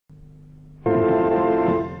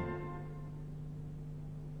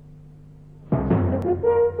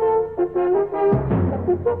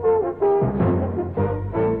There's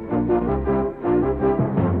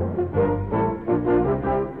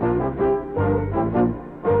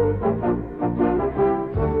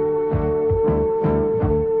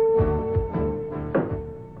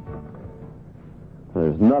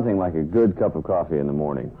nothing like a good cup of coffee in the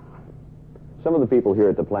morning. Some of the people here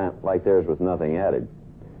at the plant like theirs with nothing added.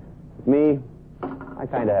 Me, I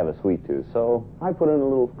kind of have a sweet tooth, so I put in a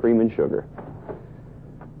little cream and sugar.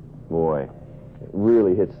 Boy, it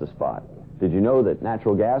really hits the spot. Did you know that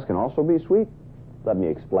natural gas can also be sweet? Let me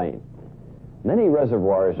explain. Many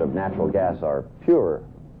reservoirs of natural gas are pure.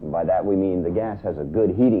 And by that we mean the gas has a good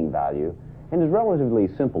heating value and is relatively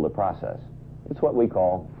simple to process. It's what we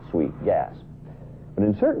call sweet gas. But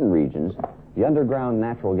in certain regions, the underground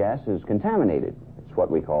natural gas is contaminated. It's what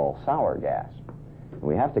we call sour gas. And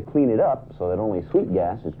we have to clean it up so that only sweet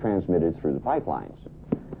gas is transmitted through the pipelines.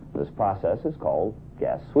 This process is called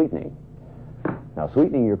gas sweetening. Now,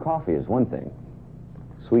 sweetening your coffee is one thing.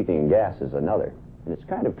 Sweetening gas is another. And it's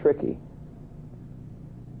kind of tricky.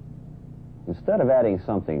 Instead of adding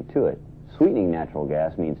something to it, sweetening natural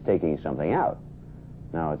gas means taking something out.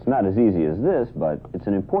 Now, it's not as easy as this, but it's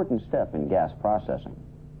an important step in gas processing.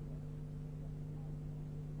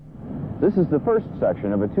 This is the first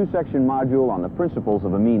section of a two-section module on the principles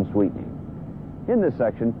of amine sweetening. In this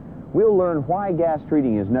section, we'll learn why gas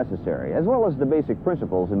treating is necessary, as well as the basic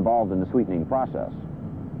principles involved in the sweetening process.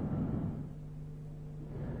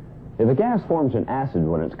 If a gas forms an acid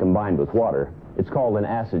when it's combined with water, it's called an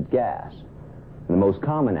acid gas. And the most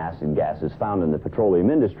common acid gases found in the petroleum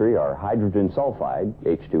industry are hydrogen sulfide,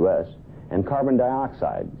 H2S, and carbon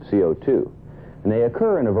dioxide, CO2. And they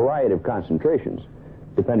occur in a variety of concentrations,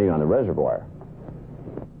 depending on the reservoir.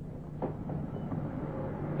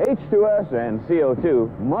 H2S and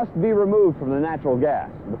CO2 must be removed from the natural gas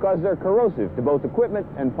because they're corrosive to both equipment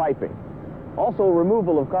and piping. Also,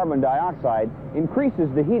 removal of carbon dioxide increases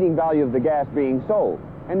the heating value of the gas being sold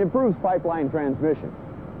and improves pipeline transmission.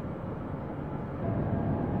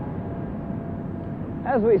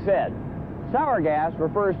 As we said, sour gas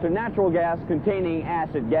refers to natural gas containing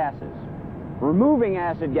acid gases. Removing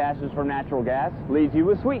acid gases from natural gas leaves you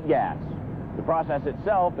with sweet gas. The process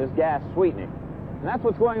itself is gas sweetening. And that's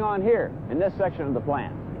what's going on here in this section of the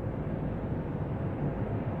plant.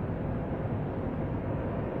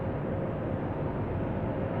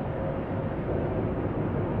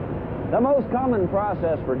 The most common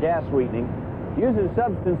process for gas sweetening uses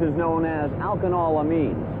substances known as alkanol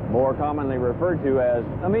amines, more commonly referred to as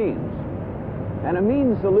amines. An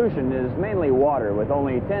amine solution is mainly water, with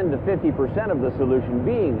only 10 to 50% of the solution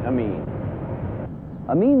being amine.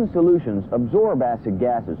 Amine solutions absorb acid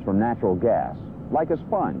gases from natural gas, like a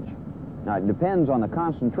sponge. Now, it depends on the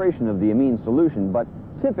concentration of the amine solution, but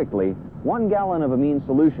typically, 1 gallon of amine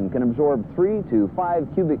solution can absorb 3 to 5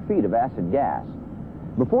 cubic feet of acid gas.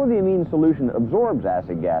 Before the amine solution absorbs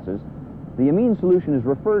acid gases, the amine solution is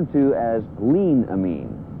referred to as lean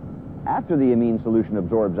amine. After the amine solution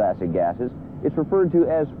absorbs acid gases, it's referred to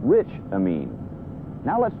as rich amine.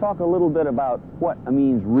 Now let's talk a little bit about what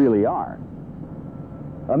amines really are.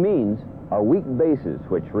 Amines are weak bases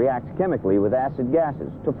which react chemically with acid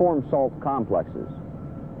gases to form salt complexes.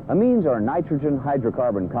 Amines are nitrogen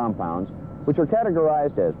hydrocarbon compounds which are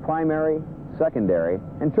categorized as primary, secondary,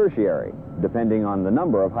 and tertiary, depending on the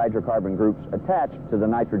number of hydrocarbon groups attached to the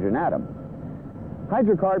nitrogen atom.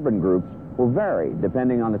 Hydrocarbon groups will vary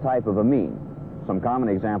depending on the type of amine. Some common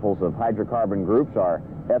examples of hydrocarbon groups are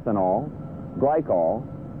ethanol, glycol,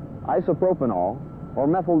 isopropanol, or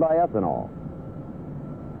methyldiethanol.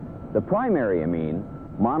 The primary amine,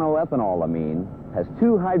 monoethanolamine, has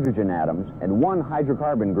 2 hydrogen atoms and 1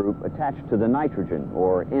 hydrocarbon group attached to the nitrogen,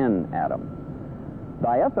 or N atom.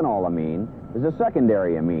 Diethanolamine is a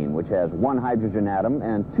secondary amine which has 1 hydrogen atom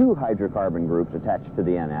and 2 hydrocarbon groups attached to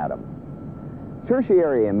the N atom.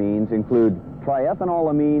 Tertiary amines include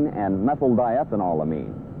triethanolamine and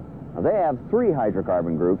methyldiethanolamine. Now, they have 3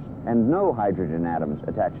 hydrocarbon groups and no hydrogen atoms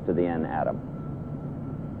attached to the N atom.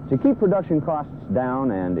 To keep production costs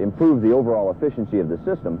down and improve the overall efficiency of the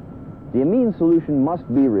system, the amine solution must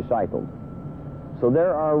be recycled. So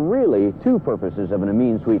there are really 2 purposes of an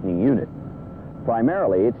amine sweetening unit.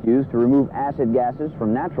 Primarily, it's used to remove acid gases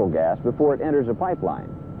from natural gas before it enters a pipeline.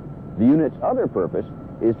 The unit's other purpose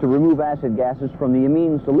is to remove acid gases from the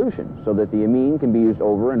amine solution so that the amine can be used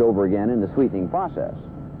over and over again in the sweetening process.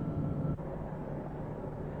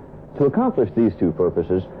 To accomplish these 2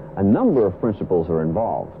 purposes, a number of principles are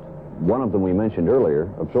involved. One of them we mentioned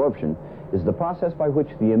earlier, absorption, is the process by which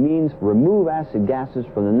the amines remove acid gases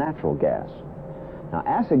from the natural gas. Now,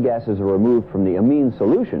 acid gases are removed from the amine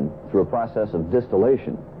solution through a process of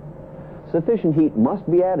distillation. sufficient heat must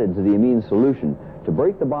be added to the amine solution to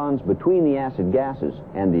break the bonds between the acid gases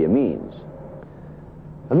and the amines.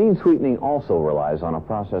 Amine sweetening also relies on a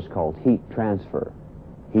process called heat transfer.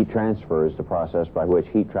 Heat transfer is the process by which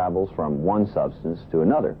heat travels from one substance to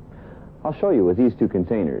another. I'll show you with these two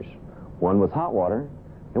containers, one with hot water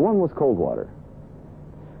and one with cold water.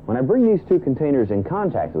 When I bring these two containers in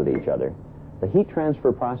contact with each other, the heat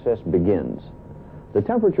transfer process begins. The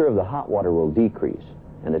temperature of the hot water will decrease,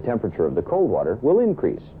 and the temperature of the cold water will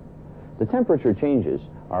increase. The temperature changes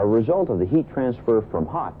are a result of the heat transfer from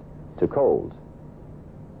hot to cold.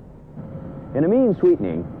 In amine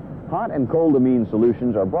sweetening, hot and cold amine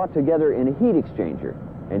solutions are brought together in a heat exchanger,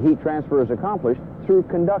 and heat transfer is accomplished through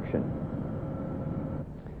conduction.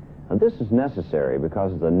 Now, this is necessary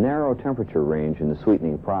because of the narrow temperature range in the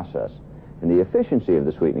sweetening process, and the efficiency of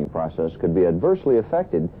the sweetening process could be adversely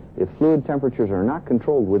affected if fluid temperatures are not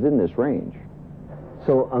controlled within this range.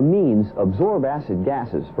 So amines absorb acid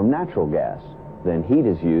gases from natural gas. Then heat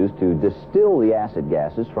is used to distill the acid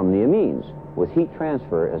gases from the amines, with heat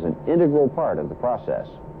transfer as an integral part of the process.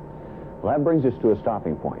 Well, that brings us to a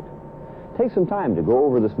stopping point. Take some time to go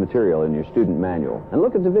over this material in your student manual, and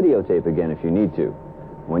look at the videotape again if you need to.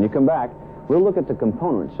 When you come back, we'll look at the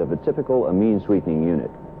components of a typical amine sweetening unit.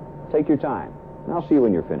 Take your time, and I'll see you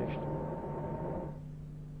when you're finished.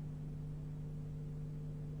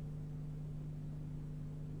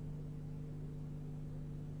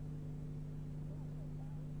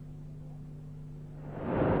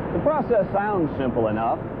 The process sounds simple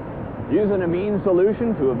enough. Use an amine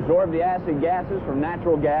solution to absorb the acid gases from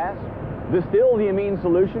natural gas, distill the amine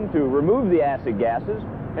solution to remove the acid gases,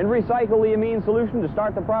 and recycle the amine solution to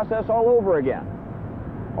start the process all over again.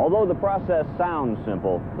 Although the process sounds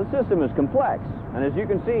simple, the system is complex, and as you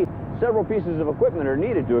can see, several pieces of equipment are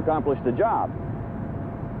needed to accomplish the job.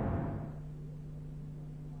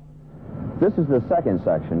 This is the second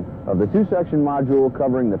section of the two-section module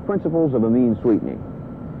covering the principles of amine sweetening.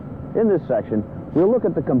 In this section, we'll look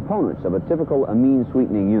at the components of a typical amine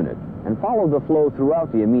sweetening unit and follow the flow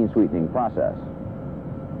throughout the amine sweetening process.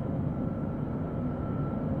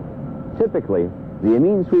 Typically, the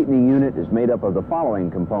amine sweetening unit is made up of the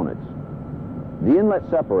following components: the inlet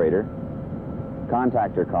separator,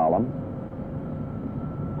 contactor column,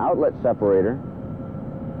 outlet separator,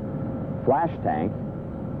 flash tank,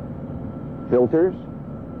 filters,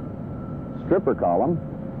 stripper column,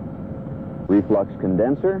 reflux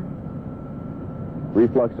condenser,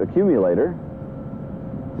 reflux accumulator,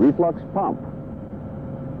 reflux pump,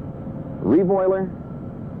 reboiler,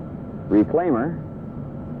 reclaimer,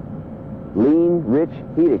 lean rich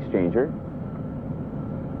heat exchanger,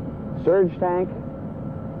 surge tank,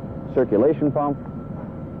 circulation pump,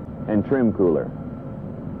 and trim cooler.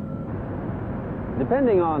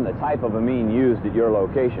 Depending on the type of amine used at your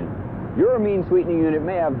location, your amine sweetening unit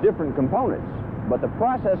may have different components, but the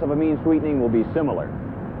process of amine sweetening will be similar.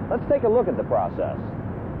 Let's take a look at the process.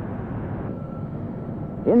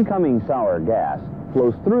 Incoming sour gas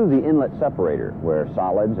flows through the inlet separator, where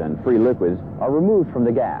solids and free liquids are removed from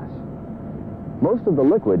the gas. Most of the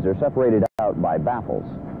liquids are separated out by baffles.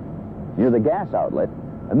 Near the gas outlet,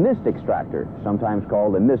 a mist extractor, sometimes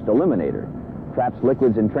called a mist eliminator, traps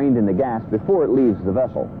liquids entrained in the gas before it leaves the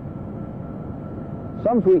vessel.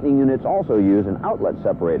 Some sweetening units also use an outlet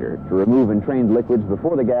separator to remove entrained liquids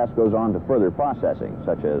before the gas goes on to further processing,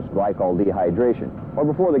 such as glycol dehydration, or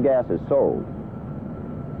before the gas is sold.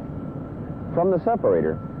 From the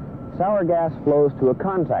separator, sour gas flows to a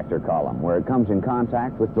contactor column, where it comes in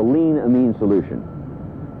contact with the lean amine solution.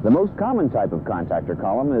 The most common type of contactor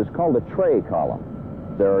column is called a tray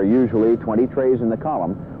column. There are usually 20 trays in the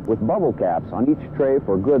column, with bubble caps on each tray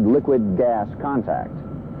for good liquid-gas contact.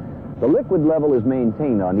 The liquid level is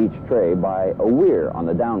maintained on each tray by a weir on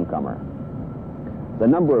the downcomer. The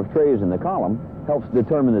number of trays in the column helps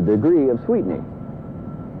determine the degree of sweetening.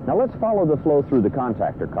 Now let's follow the flow through the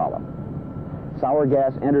contactor column. Sour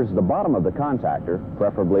gas enters the bottom of the contactor,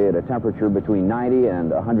 preferably at a temperature between 90 and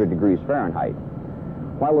 100 degrees Fahrenheit.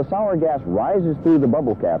 While the sour gas rises through the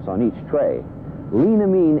bubble caps on each tray, lean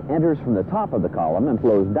amine enters from the top of the column and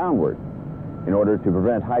flows downward. In order to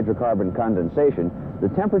prevent hydrocarbon condensation, the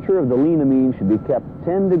temperature of the lean amine should be kept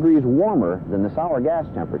 10 degrees warmer than the sour gas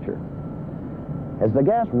temperature. As the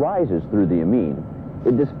gas rises through the amine,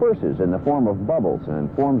 it disperses in the form of bubbles and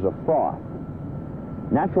forms a froth.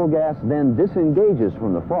 Natural gas then disengages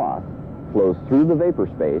from the froth, flows through the vapor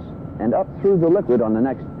space, and up through the liquid on the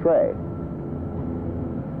next tray.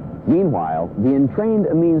 Meanwhile, the entrained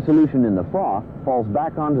amine solution in the froth falls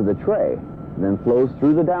back onto the tray, then flows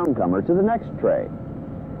through the downcomer to the next tray.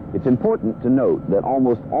 It's important to note that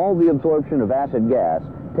almost all the absorption of acid gas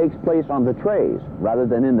takes place on the trays rather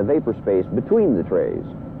than in the vapor space between the trays.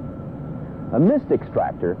 A mist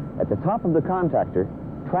extractor at the top of the contactor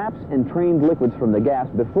traps entrained liquids from the gas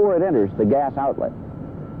before it enters the gas outlet.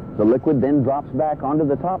 The liquid then drops back onto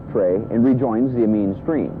the top tray and rejoins the amine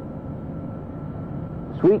stream.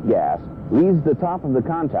 Sweet gas leaves the top of the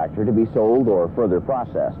contactor to be sold or further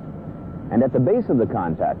processed. And at the base of the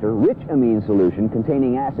contactor, rich amine solution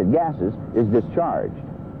containing acid gases is discharged.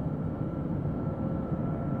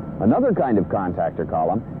 Another kind of contactor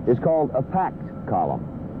column is called a packed column.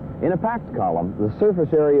 In a packed column, the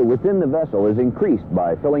surface area within the vessel is increased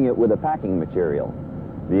by filling it with a packing material.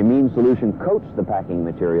 The amine solution coats the packing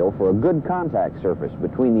material for a good contact surface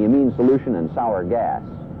between the amine solution and sour gas.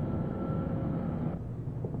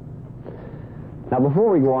 Now,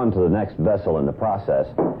 before we go on to the next vessel in the process,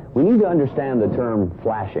 we need to understand the term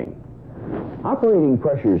flashing. Operating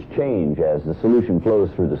pressures change as the solution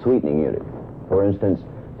flows through the sweetening unit. For instance,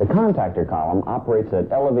 the contactor column operates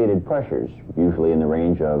at elevated pressures, usually in the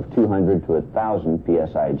range of 200 to 1,000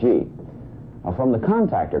 psig. Now, from the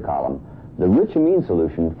contactor column, the rich amine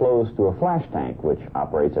solution flows to a flash tank, which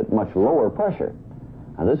operates at much lower pressure.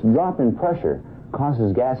 Now, this drop in pressure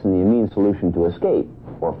causes gas in the amine solution to escape,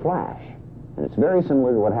 or flash. And it's very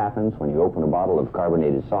similar to what happens when you open a bottle of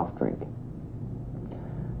carbonated soft drink.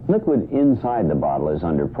 Liquid inside the bottle is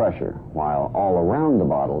under pressure, while all around the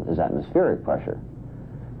bottle is atmospheric pressure.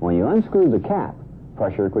 When you unscrew the cap,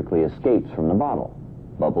 pressure quickly escapes from the bottle.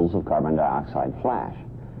 Bubbles of carbon dioxide flash.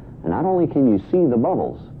 And not only can you see the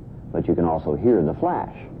bubbles, but you can also hear the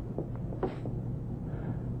flash.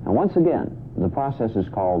 Now, once again, the process is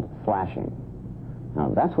called flashing.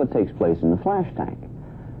 Now, that's what takes place in the flash tank.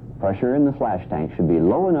 Pressure in the flash tank should be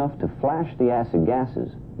low enough to flash the acid gases,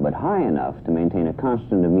 but high enough to maintain a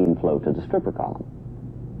constant amine flow to the stripper column.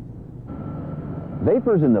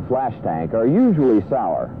 Vapors in the flash tank are usually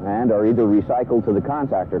sour and are either recycled to the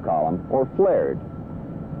contactor column or flared.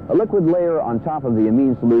 A liquid layer on top of the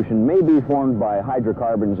amine solution may be formed by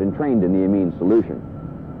hydrocarbons entrained in the amine solution.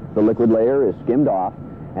 The liquid layer is skimmed off,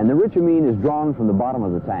 and the rich amine is drawn from the bottom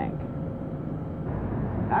of the tank.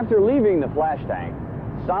 After leaving the flash tank,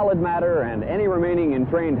 solid matter and any remaining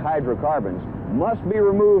entrained hydrocarbons must be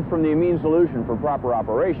removed from the amine solution for proper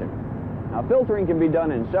operation. Now, filtering can be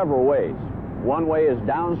done in several ways. One way is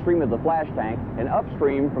downstream of the flash tank and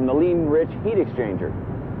upstream from the lean-rich heat exchanger.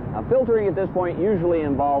 Now, filtering at this point usually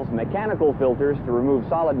involves mechanical filters to remove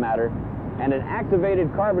solid matter and an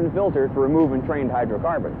activated carbon filter to remove entrained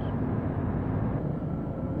hydrocarbons.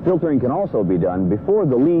 Filtering can also be done before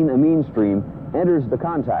the lean amine stream enters the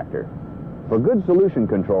contactor. For good solution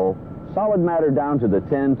control, solid matter down to the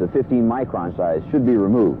 10 to 15 micron size should be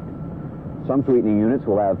removed. Some sweetening units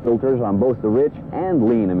will have filters on both the rich and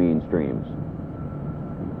lean amine streams.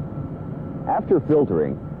 After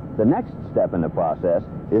filtering, the next step in the process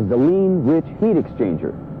is the lean-rich heat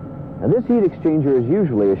exchanger. Now, this heat exchanger is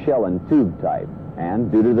usually a shell and tube type,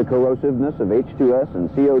 and due to the corrosiveness of H2S and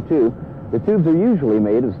CO2, the tubes are usually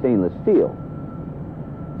made of stainless steel.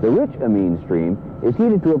 The rich amine stream is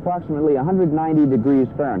heated to approximately 190 degrees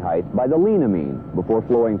Fahrenheit by the lean amine before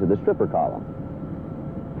flowing to the stripper column.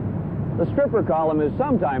 The stripper column is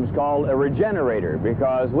sometimes called a regenerator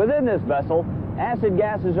because within this vessel, acid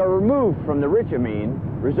gases are removed from the rich amine,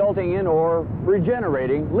 resulting in or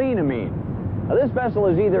regenerating lean amine. Now, this vessel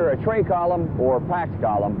is either a tray column or packed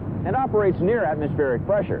column and operates near atmospheric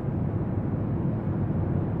pressure.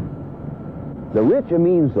 The rich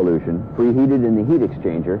amine solution, preheated in the heat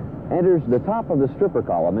exchanger, enters the top of the stripper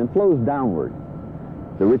column and flows downward.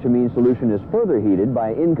 The rich amine solution is further heated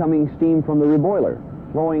by incoming steam from the reboiler,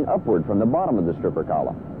 flowing upward from the bottom of the stripper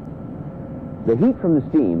column. The heat from the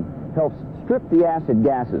steam helps strip the acid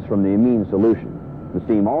gases from the amine solution. The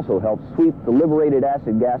steam also helps sweep the liberated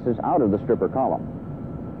acid gases out of the stripper column.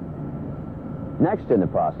 Next in the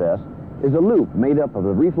process is a loop made up of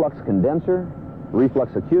a reflux condenser,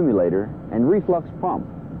 reflux accumulator, and reflux pump.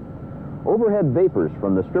 Overhead vapors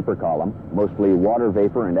from the stripper column, mostly water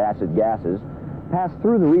vapor and acid gases, pass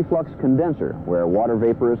through the reflux condenser, where water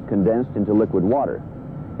vapor is condensed into liquid water.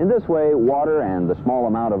 In this way, water and the small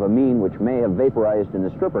amount of amine which may have vaporized in the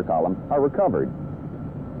stripper column are recovered.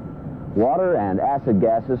 Water and acid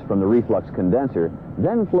gases from the reflux condenser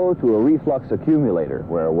then flow to a reflux accumulator,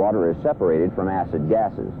 where water is separated from acid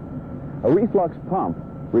gases. A reflux pump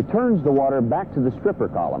returns the water back to the stripper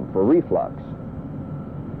column for reflux.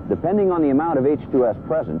 Depending on the amount of H2S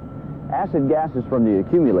present, acid gases from the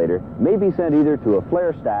accumulator may be sent either to a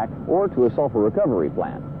flare stack or to a sulfur recovery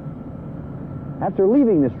plant. After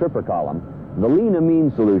leaving the stripper column, the lean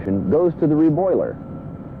amine solution goes to the reboiler.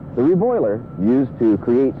 The reboiler, used to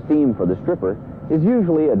create steam for the stripper, is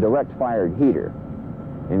usually a direct-fired heater.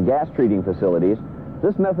 In gas treating facilities,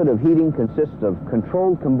 this method of heating consists of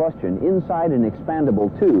controlled combustion inside an expandable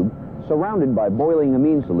tube surrounded by boiling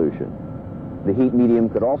amine solution. The heat medium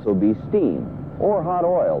could also be steam or hot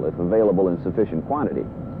oil if available in sufficient quantity.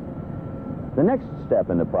 The next step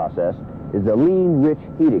in the process is the lean-rich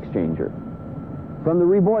heat exchanger. From the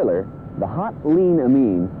reboiler, the hot lean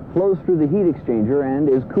amine flows through the heat exchanger and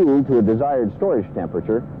is cooled to a desired storage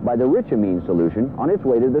temperature by the rich amine solution on its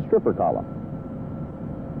way to the stripper column.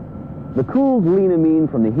 The cooled lean amine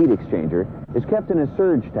from the heat exchanger is kept in a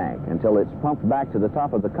surge tank until it's pumped back to the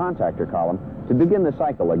top of the contactor column to begin the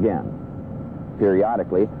cycle again.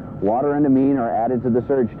 Periodically, water and amine are added to the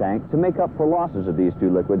surge tank to make up for losses of these two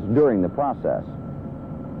liquids during the process.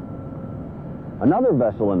 Another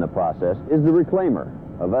vessel in the process is the reclaimer,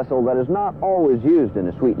 a vessel that is not always used in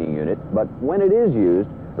a sweetening unit, but when it is used,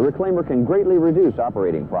 the reclaimer can greatly reduce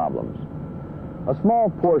operating problems. A small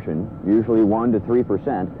portion, usually 1 to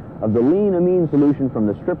 3%, of the lean amine solution from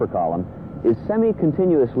the stripper column is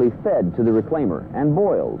semi-continuously fed to the reclaimer and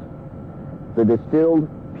boiled. The distilled,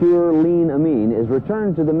 pure lean amine is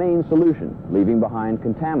returned to the main solution, leaving behind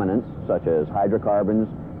contaminants such as hydrocarbons,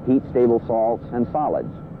 heat-stable salts, and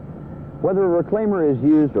solids. Whether a reclaimer is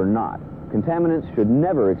used or not, contaminants should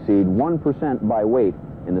never exceed 1% by weight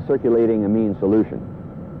in the circulating amine solution.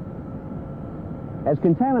 As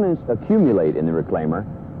contaminants accumulate in the reclaimer,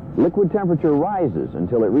 liquid temperature rises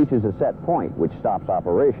until it reaches a set point which stops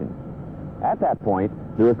operation. At that point,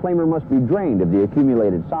 the reclaimer must be drained of the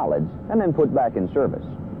accumulated solids and then put back in service.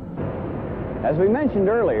 As we mentioned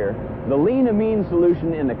earlier, the lean amine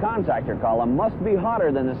solution in the contactor column must be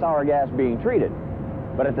hotter than the sour gas being treated.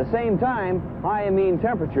 But at the same time, high amine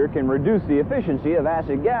temperature can reduce the efficiency of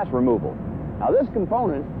acid gas removal. Now this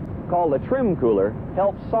component, called a trim cooler,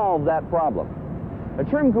 helps solve that problem. A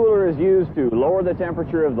trim cooler is used to lower the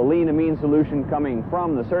temperature of the lean amine solution coming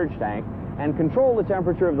from the surge tank and control the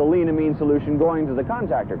temperature of the lean amine solution going to the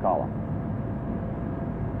contactor column.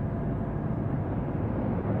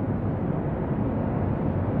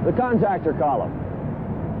 The contactor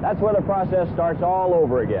column. That's where the process starts all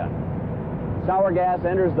over again. Sour gas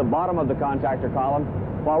enters the bottom of the contactor column,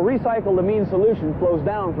 while recycled amine solution flows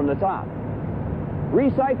down from the top.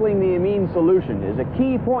 Recycling the amine solution is a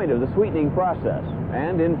key point of the sweetening process,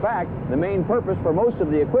 and in fact, the main purpose for most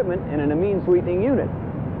of the equipment in an amine sweetening unit.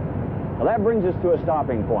 Well, that brings us to a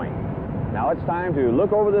stopping point. Now it's time to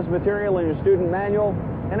look over this material in your student manual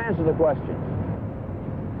and answer the questions.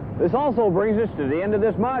 This also brings us to the end of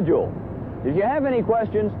this module. If you have any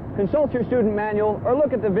questions, consult your student manual or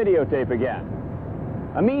look at the videotape again.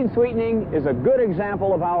 Amine sweetening is a good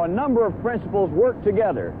example of how a number of principles work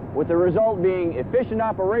together, with the result being efficient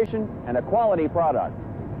operation and a quality product.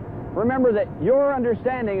 Remember that your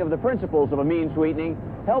understanding of the principles of amine sweetening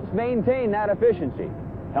helps maintain that efficiency,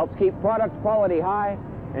 helps keep product quality high,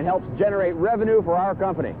 and helps generate revenue for our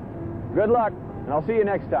company. Good luck, and I'll see you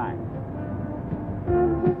next time.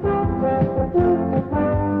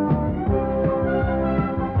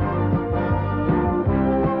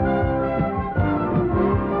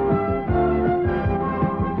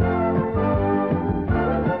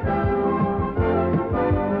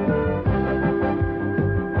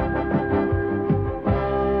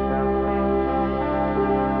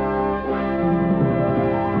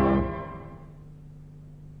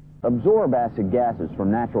 Absorb acid gases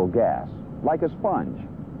from natural gas, like a sponge.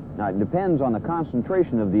 Now, it depends on the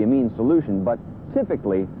concentration of the amine solution, but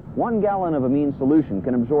typically, 1 gallon of amine solution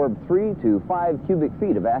can absorb 3 to 5 cubic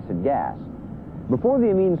feet of acid gas. Before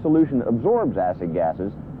the amine solution absorbs acid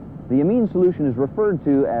gases, the amine solution is referred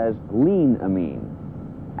to as lean amine.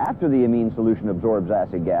 After the amine solution absorbs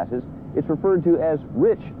acid gases, it's referred to as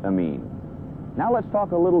rich amine. Now let's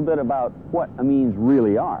talk a little bit about what amines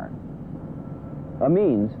really are.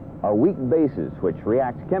 Amines are weak bases which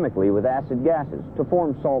react chemically with acid gases to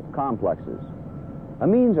form salt complexes.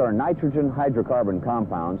 Amines are nitrogen hydrocarbon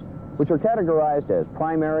compounds which are categorized as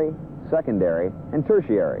primary, secondary, and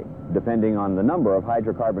tertiary, depending on the number of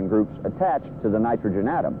hydrocarbon groups attached to the nitrogen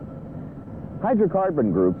atom.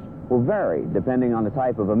 Hydrocarbon groups will vary depending on the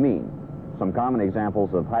type of amine. Some common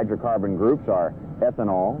examples of hydrocarbon groups are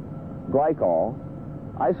ethanol, glycol,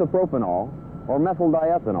 isopropanol, or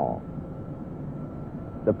methyl-diethanol.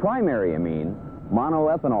 The primary amine,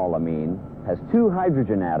 monoethanolamine, has 2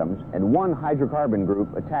 hydrogen atoms and 1 hydrocarbon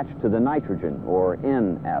group attached to the nitrogen, or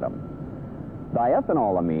N atom.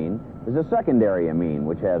 Diethanolamine is a secondary amine,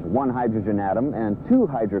 which has 1 hydrogen atom and 2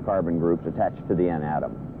 hydrocarbon groups attached to the N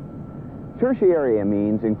atom. Tertiary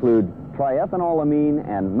amines include triethanolamine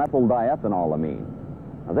and methyl-diethanolamine.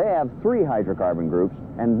 Now, they have 3 hydrocarbon groups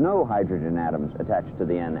and no hydrogen atoms attached to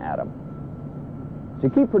the N atom. To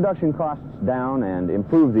keep production costs down and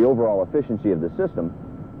improve the overall efficiency of the system,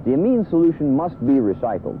 the amine solution must be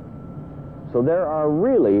recycled. So there are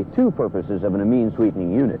really 2 purposes of an amine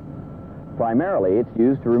sweetening unit. Primarily, it's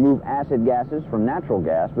used to remove acid gases from natural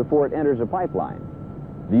gas before it enters a pipeline.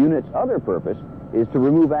 The unit's other purpose is to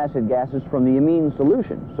remove acid gases from the amine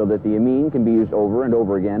solution so that the amine can be used over and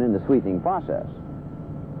over again in the sweetening process.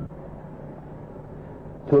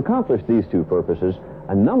 To accomplish these 2 purposes,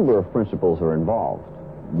 a number of principles are involved.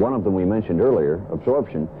 One of them we mentioned earlier,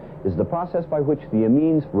 absorption, is the process by which the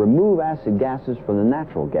amines remove acid gases from the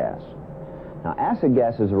natural gas. Now, acid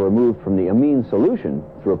gases are removed from the amine solution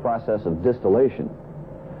through a process of distillation.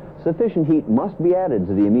 Sufficient heat must be added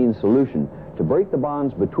to the amine solution to break the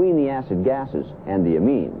bonds between the acid gases and the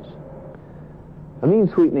amines. Amine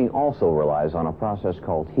sweetening also relies on a process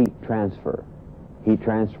called heat transfer. Heat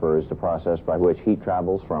transfer is the process by which heat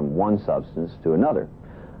travels from one substance to another.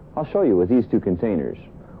 I'll show you with these 2 containers,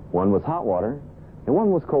 one with hot water and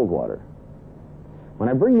one with cold water. When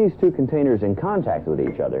I bring these 2 containers in contact with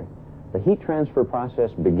each other, the heat transfer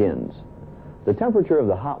process begins. The temperature of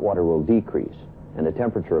the hot water will decrease, and the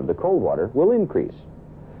temperature of the cold water will increase.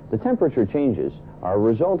 The temperature changes are a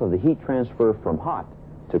result of the heat transfer from hot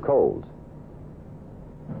to cold.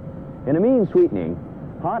 In amine sweetening,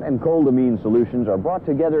 hot and cold amine solutions are brought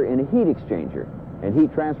together in a heat exchanger, and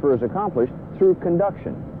heat transfer is accomplished through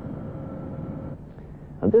conduction.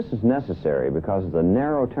 Now, this is necessary because of the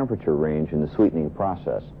narrow temperature range in the sweetening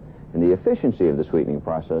process, and the efficiency of the sweetening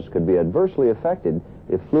process could be adversely affected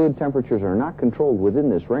if fluid temperatures are not controlled within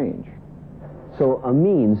this range. So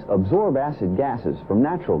amines absorb acid gases from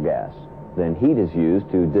natural gas. Then heat is used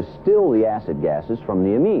to distill the acid gases from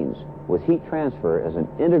the amines, with heat transfer as an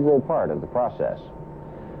integral part of the process.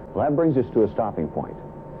 Well, that brings us to a stopping point.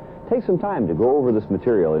 Take some time to go over this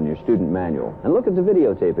material in your student manual, and look at the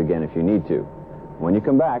videotape again if you need to. When you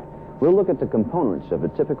come back, we'll look at the components of a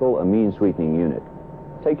typical amine sweetening unit.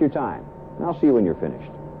 Take your time, and I'll see you when you're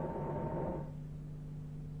finished.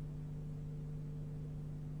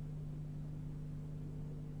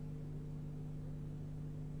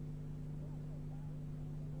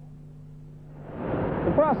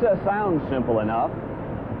 The process sounds simple enough.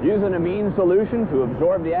 Use an amine solution to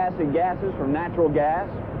absorb the acid gases from natural gas,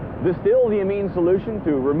 distill the amine solution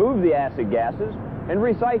to remove the acid gases, and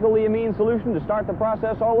recycle the amine solution to start the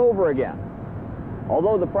process all over again.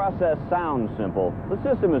 Although the process sounds simple, the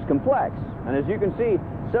system is complex, and as you can see,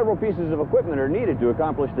 several pieces of equipment are needed to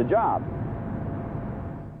accomplish the job.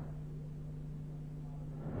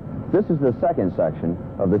 This is the second section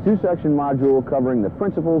of the 2-section module covering the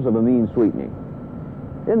principles of amine sweetening.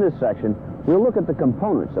 In this section, we'll look at the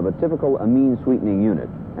components of a typical amine sweetening unit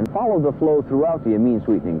and follow the flow throughout the amine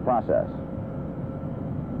sweetening process.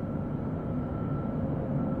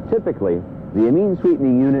 Typically, the amine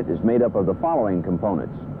sweetening unit is made up of the following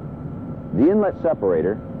components: the inlet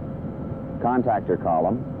separator, contactor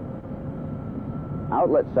column,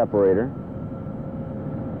 outlet separator,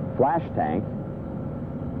 flash tank,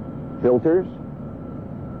 filters,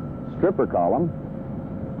 stripper column,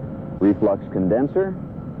 reflux condenser,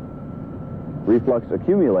 reflux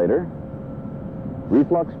accumulator,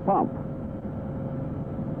 reflux pump,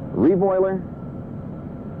 reboiler,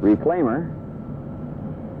 reclaimer,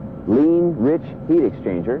 lean rich heat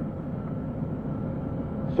exchanger,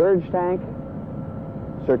 surge tank,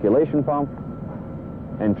 circulation pump,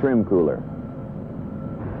 and trim cooler.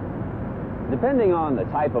 Depending on the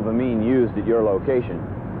type of amine used at your location,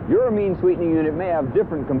 your amine sweetening unit may have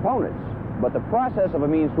different components, but the process of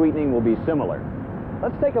amine sweetening will be similar.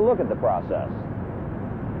 Let's take a look at the process.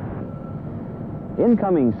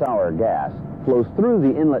 Incoming sour gas flows through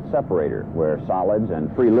the inlet separator, where solids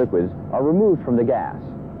and free liquids are removed from the gas.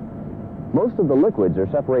 Most of the liquids are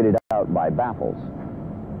separated out by baffles.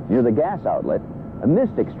 Near the gas outlet, a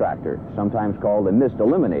mist extractor, sometimes called a mist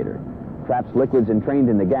eliminator, traps liquids entrained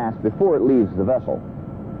in the gas before it leaves the vessel.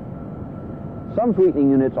 Some sweetening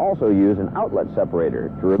units also use an outlet separator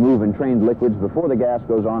to remove entrained liquids before the gas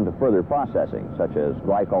goes on to further processing, such as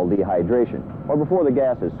glycol dehydration, or before the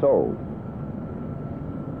gas is sold.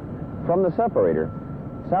 From the separator,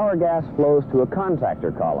 sour gas flows to a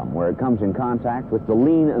contactor column, where it comes in contact with the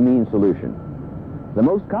lean amine solution. The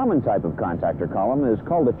most common type of contactor column is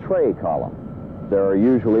called a tray column. There are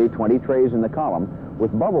usually 20 trays in the column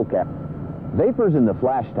with bubble cap. Vapors in the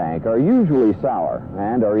flash tank are usually sour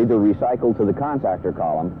and are either recycled to the contactor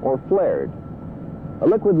column or flared. A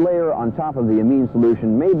liquid layer on top of the amine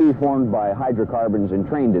solution may be formed by hydrocarbons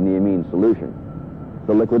entrained in the amine solution.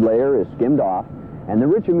 The liquid layer is skimmed off and the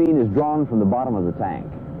rich amine is drawn from the bottom of the tank.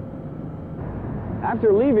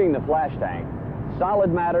 After leaving the flash tank,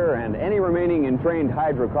 solid matter and any remaining entrained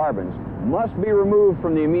hydrocarbons must be removed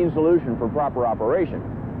from the amine solution for proper operation.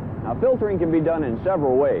 Now, filtering can be done in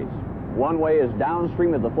several ways. One way is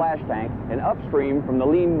downstream of the flash tank and upstream from the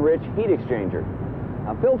lean-rich heat exchanger.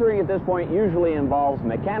 Now, filtering at this point usually involves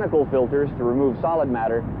mechanical filters to remove solid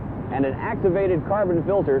matter and an activated carbon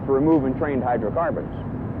filter to remove entrained hydrocarbons.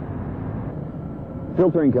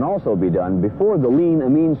 Filtering can also be done before the lean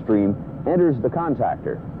amine stream enters the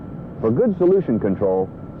contactor. For good solution control,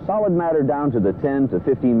 solid matter down to the 10 to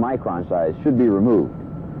 15 micron size should be removed.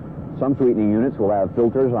 Some sweetening units will have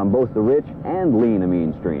filters on both the rich and lean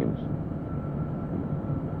amine streams.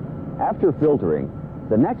 After filtering,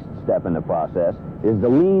 the next step in the process is the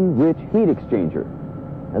lean-rich heat exchanger.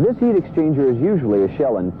 Now, this heat exchanger is usually a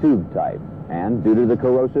shell and tube type, and due to the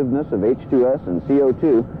corrosiveness of H2S and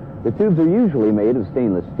CO2, the tubes are usually made of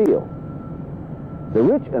stainless steel. The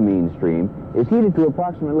rich amine stream is heated to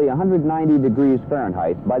approximately 190 degrees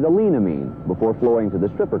Fahrenheit by the lean amine before flowing to the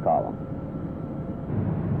stripper column.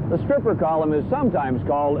 The stripper column is sometimes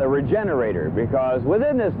called a regenerator because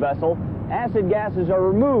within this vessel, acid gases are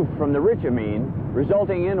removed from the rich amine,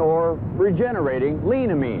 resulting in or regenerating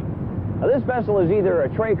lean amine. Now, this vessel is either a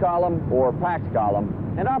tray column or packed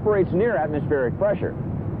column and operates near atmospheric pressure.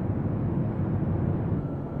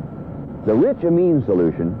 The rich amine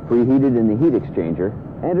solution, preheated in the heat exchanger,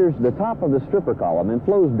 enters the top of the stripper column and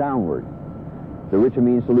flows downward. The rich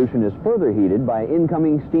amine solution is further heated by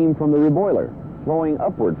incoming steam from the reboiler, flowing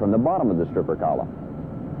upward from the bottom of the stripper column.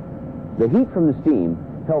 The heat from the steam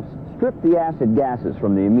helps strip the acid gases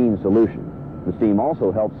from the amine solution. The steam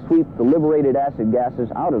also helps sweep the liberated acid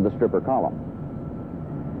gases out of the stripper column.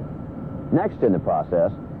 Next in the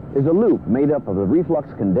process is a loop made up of a reflux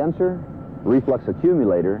condenser, reflux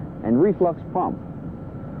accumulator, and reflux pump.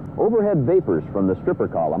 Overhead vapors from the stripper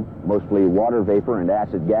column, mostly water vapor and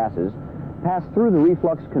acid gases, pass through the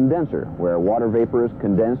reflux condenser, where water vapor is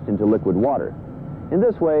condensed into liquid water. In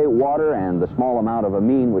this way, water and the small amount of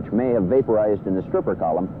amine which may have vaporized in the stripper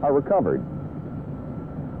column are recovered.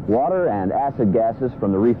 Water and acid gases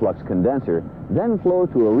from the reflux condenser then flow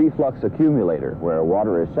to a reflux accumulator, where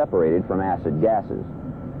water is separated from acid gases.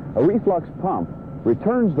 A reflux pump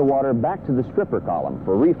returns the water back to the stripper column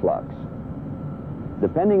for reflux.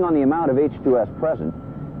 Depending on the amount of H2S present,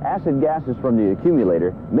 acid gases from the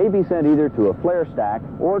accumulator may be sent either to a flare stack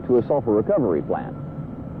or to a sulfur recovery plant.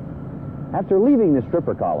 After leaving the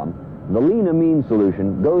stripper column, the lean amine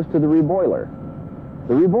solution goes to the reboiler.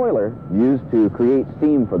 The reboiler, used to create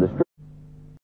steam for the stripper